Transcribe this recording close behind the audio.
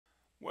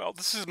Well,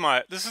 this is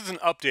an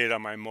update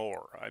on my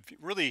mower. I've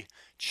really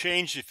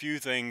changed a few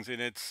things,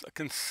 and it's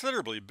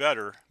considerably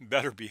better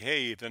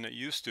behaved than it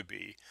used to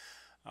be.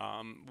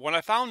 When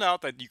I found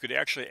out that you could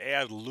actually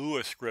add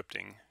Lua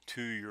scripting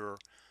to your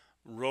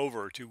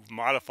rover to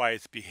modify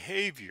its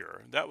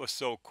behavior, that was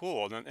so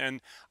cool.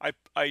 And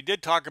I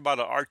did talk about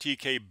an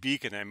RTK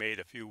beacon I made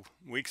a few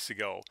weeks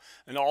ago,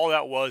 and all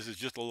that was is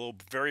just a little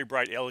very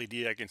bright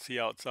LED I can see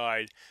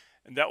outside,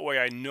 and that way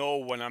I know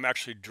when I'm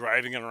actually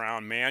driving it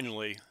around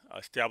manually,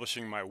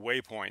 establishing my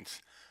waypoints.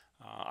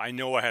 I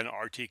know I had an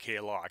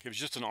RTK lock. It was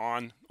just an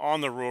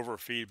on the rover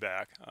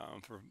feedback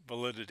for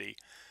validity,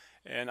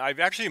 and I've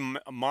actually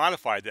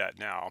modified that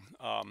now.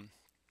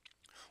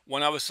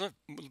 When I was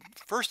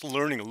first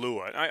learning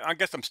Lua, I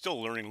guess I'm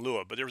still learning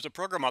Lua, but there was a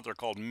program out there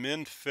called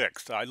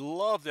MinFix. I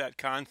love that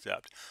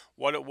concept.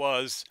 What it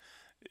was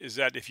is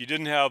that if you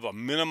didn't have a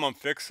minimum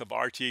fix of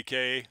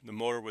RTK, the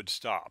motor would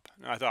stop.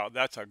 And I thought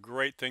that's a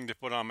great thing to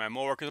put on my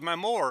mower, because my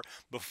mower,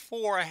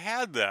 before I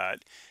had that,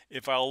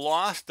 if I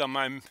lost on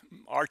my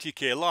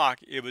RTK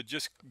lock, it would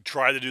just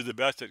try to do the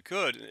best it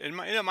could. It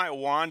might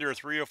wander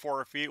 3 or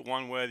 4 feet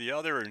one way or the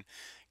other and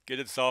get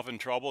itself in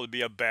trouble. It'd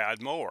be a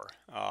bad mower.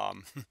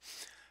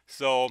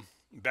 So,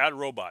 bad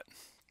robot.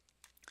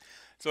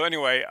 So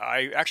anyway,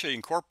 I actually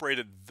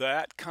incorporated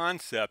that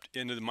concept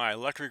into my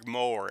electric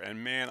mower,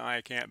 and man, I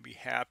can't be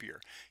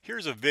happier.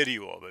 Here's a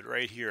video of it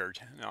right here.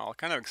 Now, I'll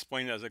kind of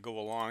explain it as I go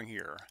along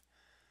here.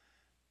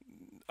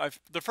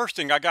 The first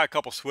thing, I got a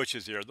couple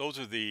switches here. Those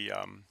are the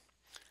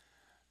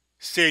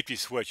safety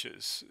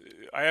switches.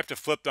 I have to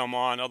flip them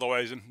on,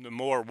 otherwise the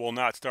mower will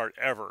not start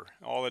ever.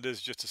 All it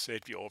is just a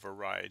safety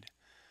override.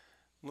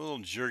 A little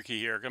jerky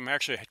here. I'm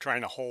actually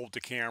trying to hold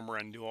the camera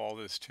and do all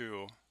this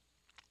too.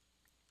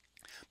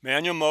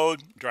 Manual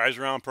mode drives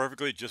around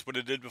perfectly, just what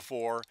it did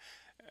before.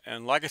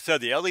 And like I said,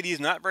 the LED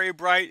is not very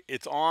bright.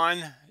 It's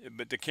on,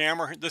 but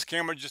this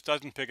camera just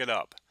doesn't pick it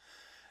up.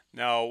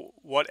 Now,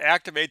 what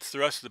activates the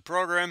rest of the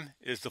program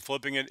is the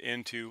flipping it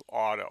into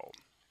auto.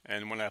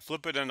 And when I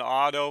flip it into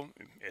auto,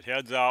 it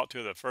heads out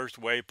to the first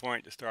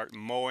waypoint to start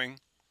mowing.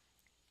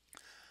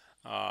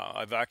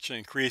 I've actually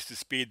increased the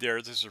speed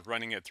there. This is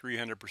running at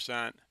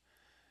 300%.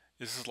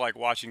 This is like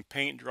watching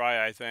paint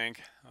dry, I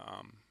think.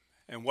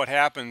 And what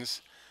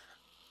happens,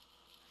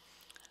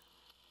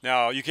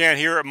 now you can't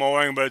hear it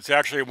mowing, but it's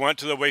actually went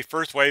to the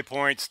first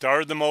waypoint,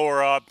 started the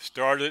mower up,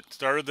 started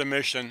the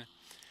mission.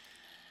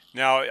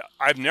 Now,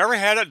 I've never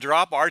had it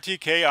drop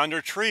RTK under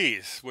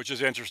trees, which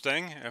is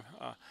interesting.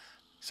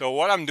 So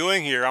what I'm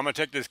doing here, I'm going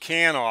to take this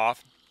can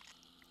off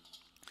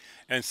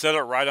and set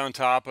it right on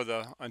top of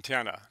the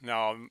antenna.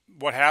 Now,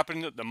 what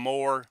happened? The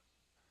mower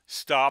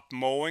stopped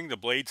mowing, the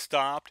blade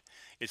stopped.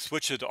 It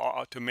switches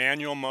to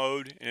manual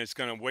mode, and it's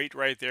going to wait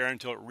right there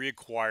until it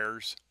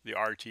reacquires the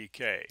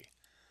RTK.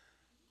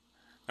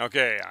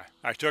 Okay,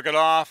 I took it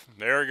off.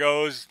 There it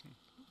goes.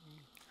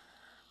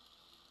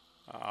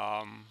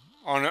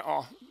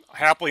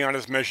 Happily on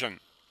his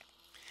mission.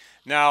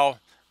 Now,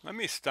 let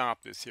me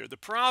stop this here. The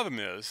problem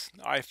is,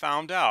 I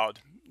found out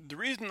the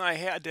reason I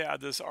had to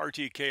have this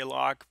RTK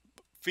lock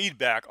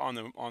feedback on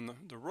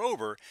the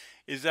rover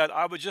is that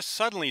I would just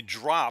suddenly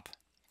drop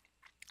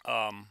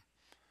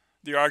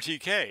the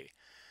RTK.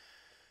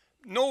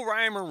 No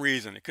rhyme or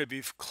reason. It could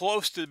be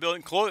close to the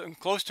building,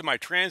 close to my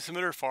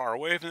transmitter, far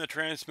away from the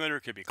transmitter.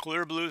 It could be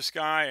clear blue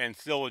sky, and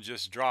still would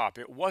just drop.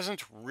 It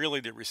wasn't really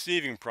the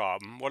receiving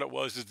problem. What it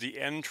was is the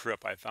end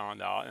trip, I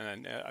found out,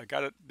 and I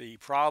got it. The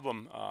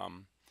problem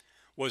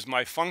was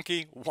my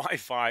funky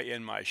Wi-Fi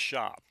in my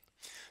shop.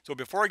 So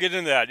before I get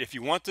into that, if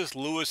you want this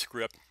Lua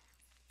script,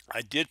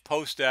 I did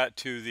post that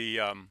to the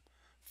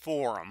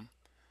forum.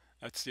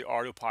 That's the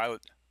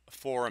Autopilot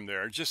forum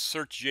there. Just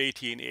search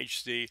JT and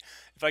HC.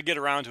 If I get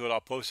around to it,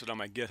 I'll post it on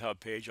my GitHub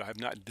page. I have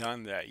not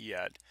done that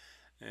yet.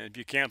 And if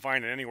you can't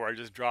find it anywhere,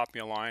 just drop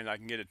me a line. I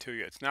can get it to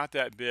you. It's not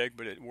that big,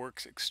 but it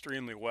works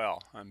extremely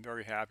well. I'm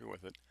very happy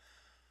with it.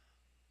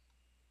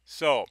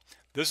 So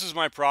this is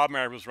my problem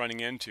I was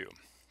running into,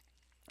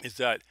 is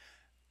that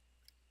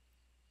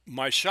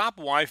my shop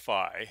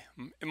Wi-Fi,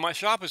 my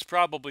shop is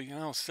probably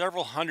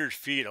several hundred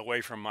feet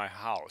away from my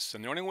house,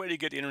 and the only way to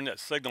get internet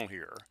signal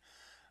here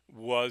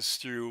was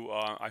through,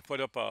 I put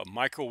up a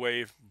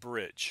microwave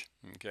bridge.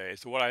 Okay,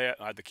 so what I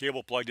had the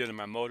cable plugged into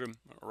my modem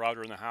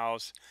router in the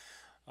house.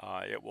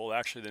 It will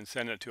actually then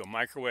send it to a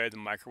microwave. The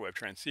microwave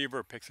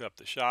transceiver picks it up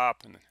the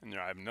shop, and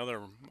I have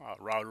another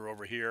router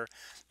over here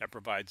that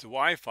provides the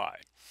Wi-Fi.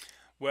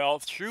 Well,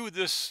 through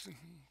this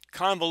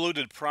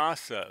convoluted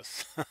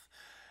process,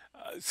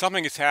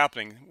 something is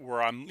happening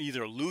where I'm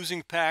either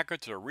losing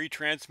packets or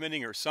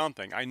retransmitting or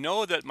something. I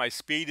know that my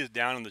speed is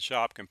down in the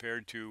shop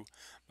compared to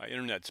my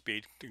internet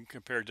speed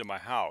compared to my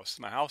house.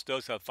 My house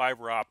does have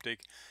fiber optic,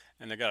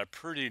 and I got a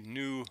pretty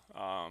new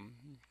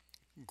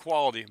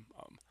quality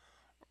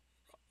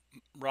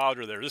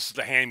router there. This is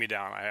the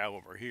hand-me-down I have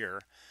over here.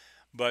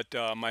 But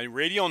my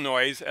radio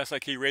noise,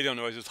 SIK radio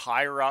noise, is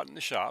higher out in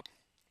the shop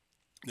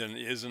than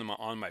it is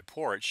on my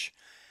porch.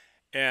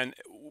 And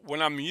when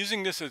I'm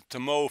using this to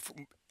mow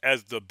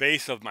as the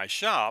base of my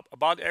shop,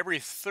 about every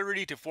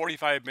 30 to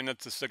 45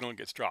 minutes the signal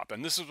gets dropped.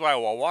 And this is why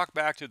I'll walk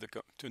back to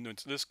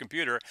this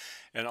computer,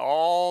 and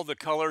all the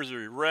colors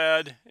are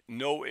red,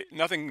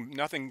 nothing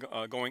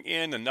going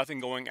in and nothing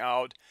going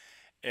out.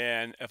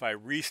 And if I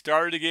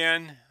restart it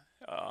again,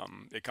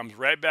 it comes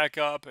right back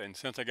up. And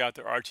since I got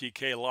the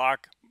RTK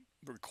lock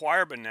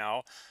requirement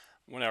now,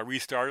 when I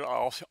restart it,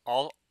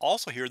 I'll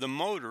also hear the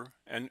motor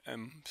and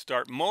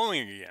start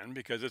mowing again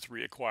because it's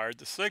reacquired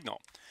the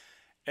signal.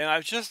 And I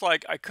was just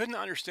like, I couldn't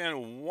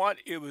understand what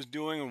it was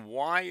doing and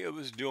why it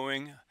was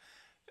doing.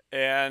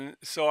 And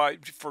so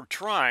for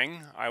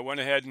trying, I went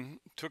ahead and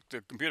took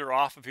the computer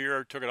off of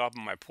here, took it off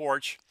of my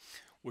porch,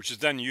 which is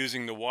then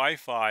using the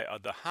Wi-Fi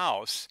of the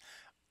house.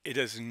 It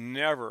has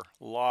never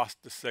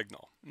lost the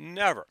signal.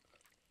 Never.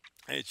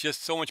 It's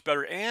just so much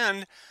better.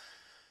 And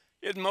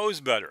it mows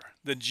better.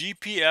 The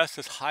GPS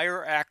has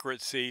higher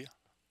accuracy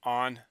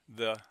on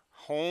the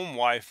home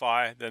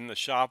Wi-Fi than the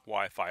shop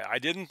Wi-Fi. I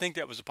didn't think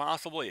that was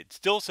possible. It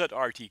still said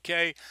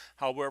RTK.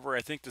 However,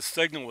 I think the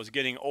signal was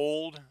getting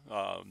old.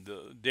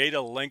 The data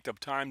length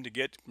of time to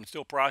get from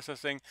still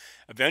processing.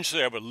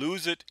 Eventually, I would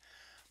lose it.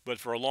 But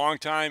for a long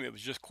time, it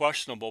was just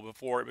questionable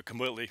before it would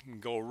completely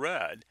go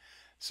red.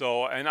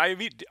 So, and I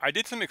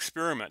did some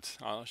experiments.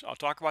 I'll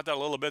talk about that a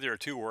little bit there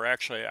too, where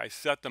actually I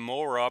set the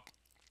mower up,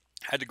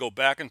 had to go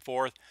back and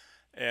forth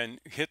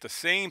and hit the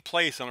same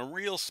place on a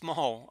real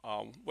small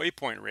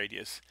waypoint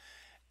radius,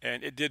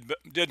 and it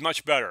did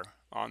much better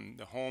on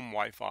the home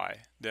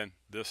Wi-Fi than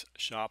this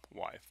shop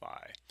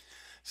Wi-Fi.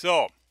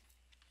 So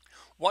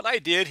what I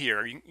did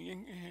here,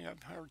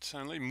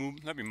 let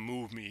me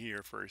move me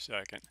here for a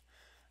second.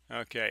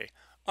 Okay,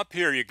 up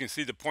here you can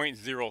see the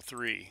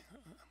 0.03.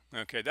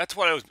 Okay, that's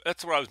what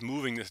I was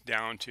moving this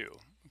down to,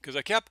 because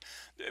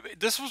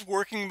this was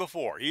working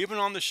before. Even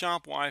on the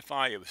shop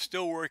Wi-Fi, it was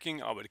still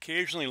working. I would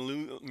occasionally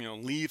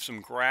leave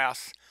some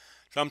grass.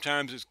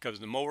 Sometimes it's because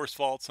of the mower's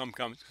fault.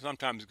 Sometimes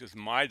it's because of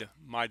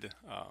my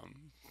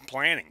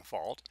planning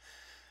fault.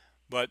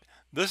 But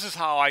this is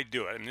how I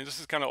do it. I mean,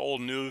 this is kind of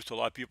old news to a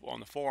lot of people on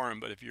the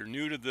forum, but if you're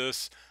new to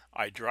this,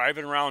 I drive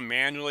it around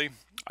manually.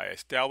 I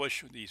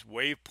establish these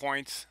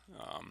waypoints,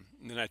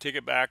 and then I take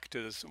it back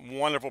to this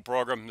wonderful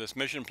program, this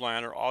mission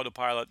planner,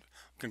 Autopilot.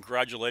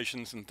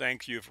 Congratulations and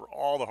thank you for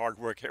all the hard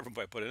work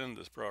everybody put into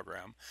this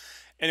program.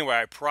 Anyway,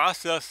 I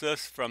process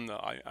this from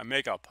I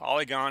make a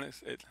polygon,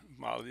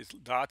 these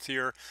dots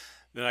here.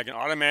 Then I can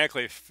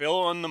automatically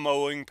fill in the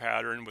mowing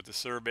pattern with the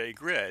survey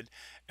grid.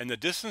 And the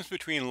distance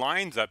between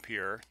lines up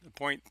here, the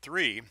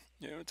 0.3,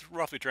 it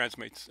roughly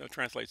translates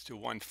to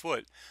 1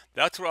 foot.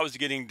 That's what I was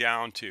getting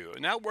down to.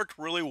 And that worked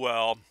really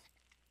well.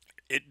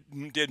 It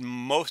did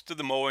most of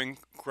the mowing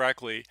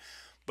correctly.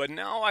 But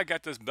now I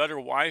got this better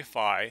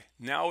Wi-Fi.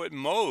 Now it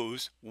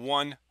mows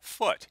 1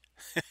 foot,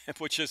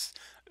 which is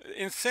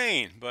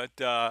insane.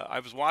 But I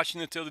was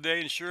watching it the other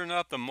day, and sure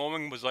enough, the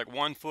mowing was like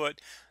 1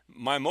 foot.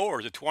 My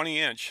mower is a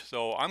 20-inch,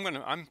 so I'm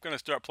gonna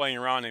start playing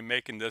around and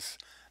making this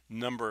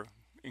number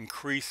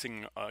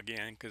increasing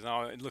again, because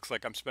now it looks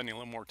like I'm spending a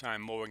little more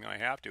time mowing than I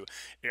have to.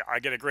 Yeah, I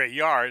get a great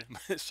yard,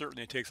 but it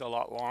certainly takes a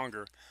lot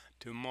longer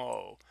to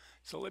mow.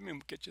 So let me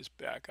get this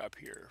back up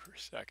here for a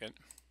second.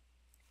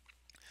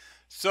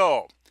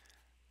 So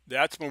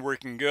that's been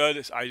working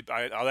good. I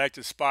like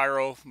the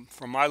spiral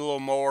from my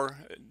little mower.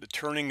 The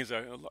turning is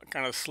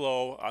kind of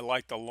slow. I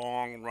like the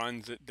long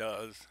runs it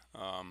does.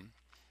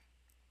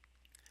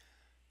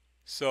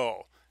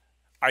 So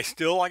I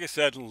still, like I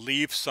said,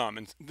 leave some.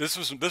 And this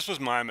was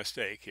my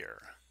mistake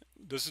here.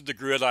 This is the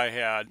grid I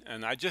had,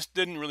 and I just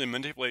didn't really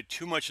manipulate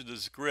too much of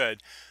this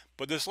grid.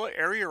 But this little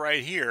area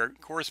right here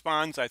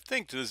corresponds, I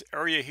think, to this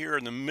area here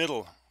in the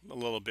middle a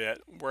little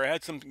bit, where I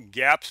had some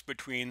gaps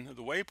between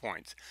the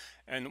waypoints.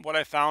 And what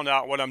I found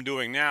out, what I'm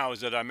doing now,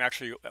 is that I'm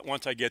actually,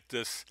 once I get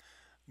this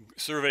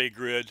survey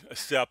grid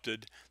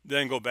accepted,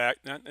 then go back,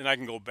 and I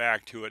can go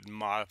back to it and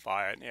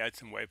modify it and add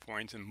some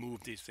waypoints and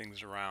move these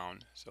things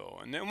around. So,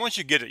 and then once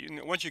you get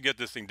it, once you get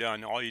this thing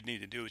done, all you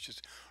need to do is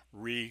just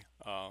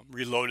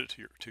reload it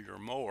to your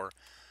mower.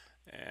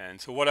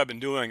 And so what I've been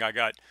doing, I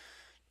got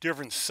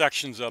different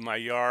sections of my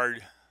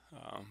yard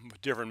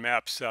with different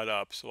maps set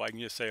up, so I can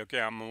just say, okay,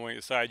 I'm mowing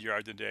the side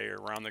yard today or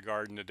around the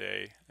garden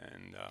today.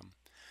 And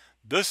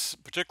this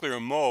particular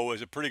mow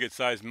is a pretty good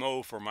sized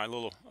mow for my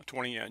little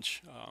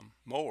 20-inch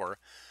mower.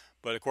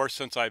 But of course,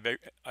 since I've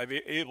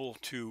able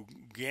to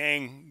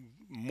gang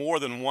more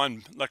than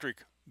one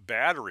electric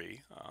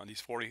battery,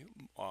 these 40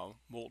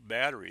 volt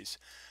batteries,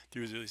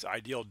 through these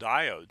ideal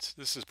diodes,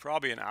 this is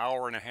probably an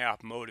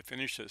hour-and-a-half mow to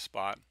finish this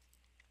spot.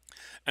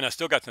 And I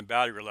still got some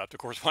battery left. Of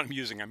course, what I'm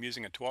using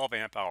a 12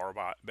 amp hour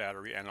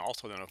battery and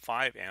also then a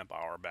 5 amp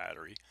hour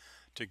battery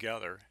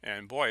together.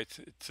 And boy,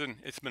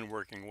 it's been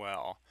working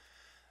well.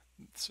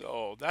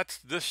 So that's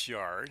this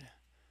yard.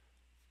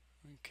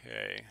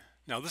 Okay,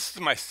 now this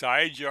is my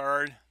side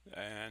yard,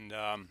 and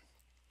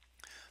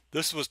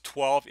this was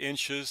 12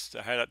 inches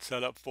I had it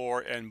set up for,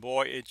 and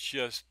boy, it's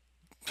just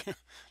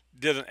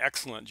did an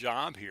excellent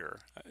job here.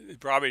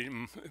 Probably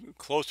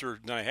closer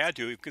than I had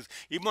to, because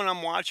even when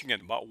I'm watching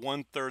it, about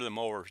 1/3 of the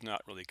mower is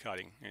not really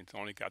cutting. It's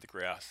only got the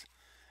grass.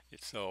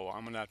 So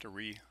I'm gonna have to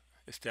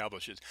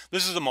re-establish it.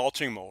 This is a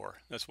mulching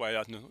mower. That's why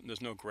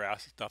there's no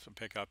grass stuff to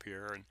pick up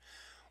here. And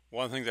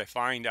one of the things I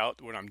find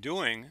out what I'm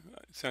doing,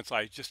 since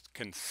I just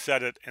can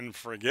set it and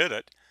forget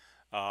it,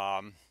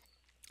 um,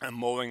 I'm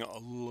mowing a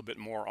little bit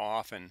more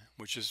often,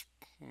 which is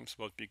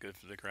supposed to be good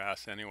for the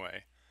grass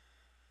anyway.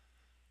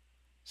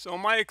 So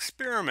my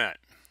experiment.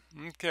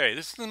 Okay,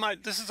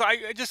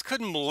 I just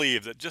couldn't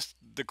believe that just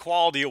the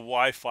quality of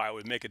Wi-Fi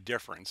would make a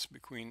difference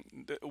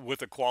with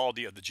the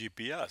quality of the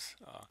GPS.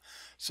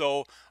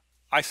 So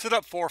I set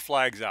up 4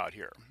 flags out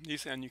here.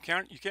 And you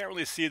can't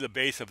really see the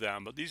base of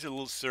them, but these are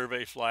little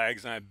survey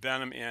flags, and I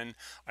bent them in.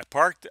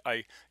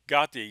 I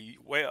got the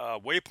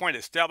waypoint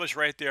established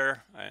right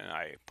there, and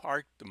I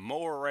parked the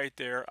mower right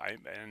there.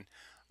 And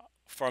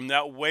from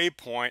that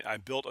waypoint, I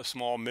built a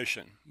small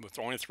mission with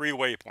only 3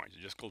 waypoints.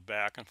 It just goes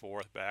back and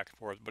forth,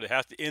 but it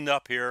has to end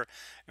up here.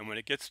 And when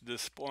it gets to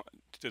this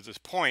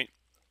point,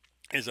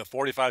 is a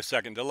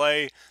 45-second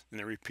delay,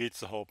 and it repeats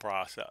the whole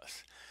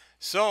process.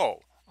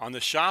 So on the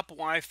shop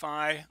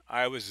Wi-Fi,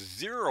 I was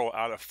 0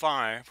 out of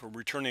 5 for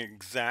returning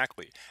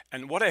exactly.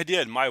 And what I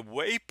did, my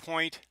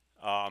waypoint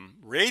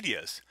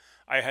radius,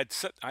 I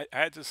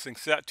had this thing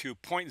set to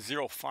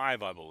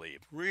 0.05, I believe,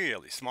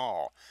 really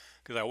small,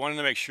 because I wanted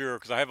to make sure,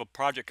 because I have a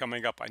project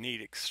coming up, I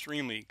need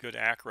extremely good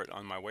accurate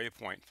on my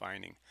waypoint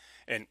finding.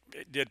 And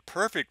it did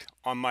perfect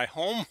on my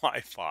home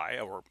Wi-Fi,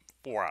 or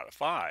 4 out of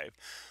 5.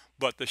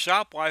 But the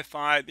shop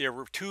Wi-Fi, they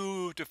were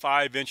 2 to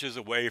 5 inches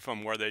away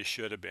from where they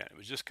should have been. It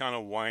was just kind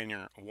of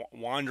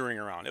wandering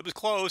around. It was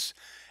close,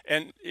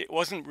 and it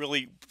wasn't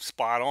really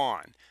spot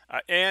on.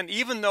 And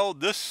even though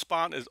this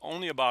spot is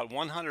only about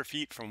 100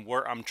 feet from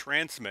where I'm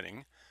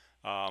transmitting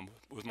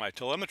with my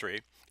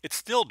telemetry, it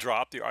still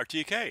dropped the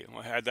RTK.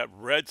 I had that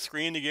red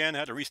screen again,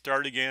 had to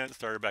restart again, it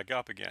started back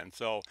up again.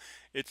 So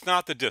it's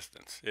not the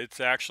distance. It's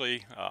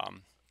actually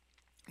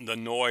the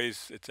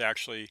noise. It's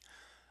actually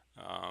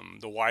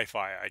the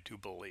Wi-Fi, I do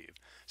believe.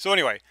 So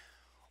anyway,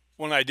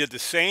 when I did the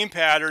same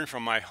pattern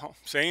from my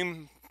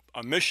same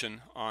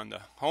mission on the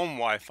home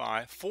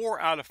Wi-Fi, 4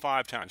 out of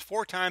 5 times.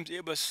 4 times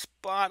it was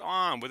spot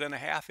on, within a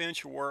 ½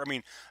 inch.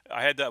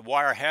 I had that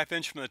wire ½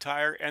 inch from the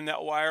tire, and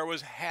that wire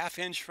was ½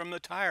 inch from the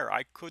tire.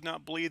 I could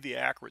not believe the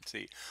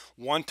accuracy.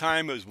 One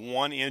time it was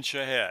 1 inch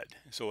ahead,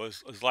 so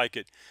it was like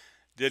it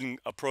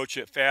didn't approach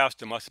it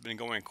fast. It must have been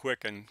going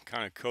quick and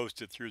kind of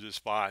coasted through the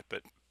spot.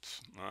 But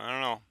I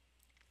don't know.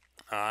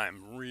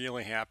 I'm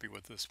really happy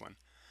with this one.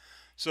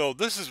 So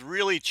this has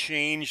really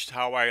changed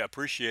how I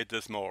appreciate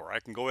this mower. I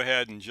can go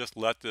ahead and just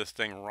let this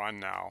thing run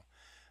now.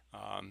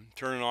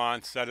 Turn it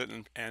on, set it,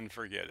 and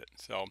forget it.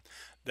 So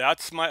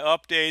that's my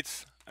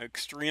updates.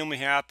 Extremely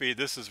happy.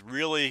 This has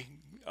really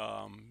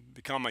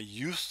become a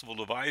useful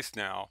device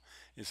now,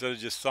 instead of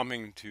just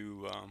something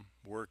to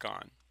work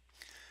on.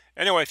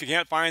 Anyway, if you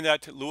can't find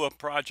that Lua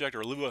project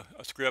or Lua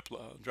script,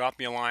 drop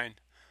me a line.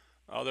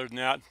 Other than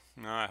that,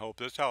 I hope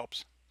this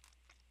helps.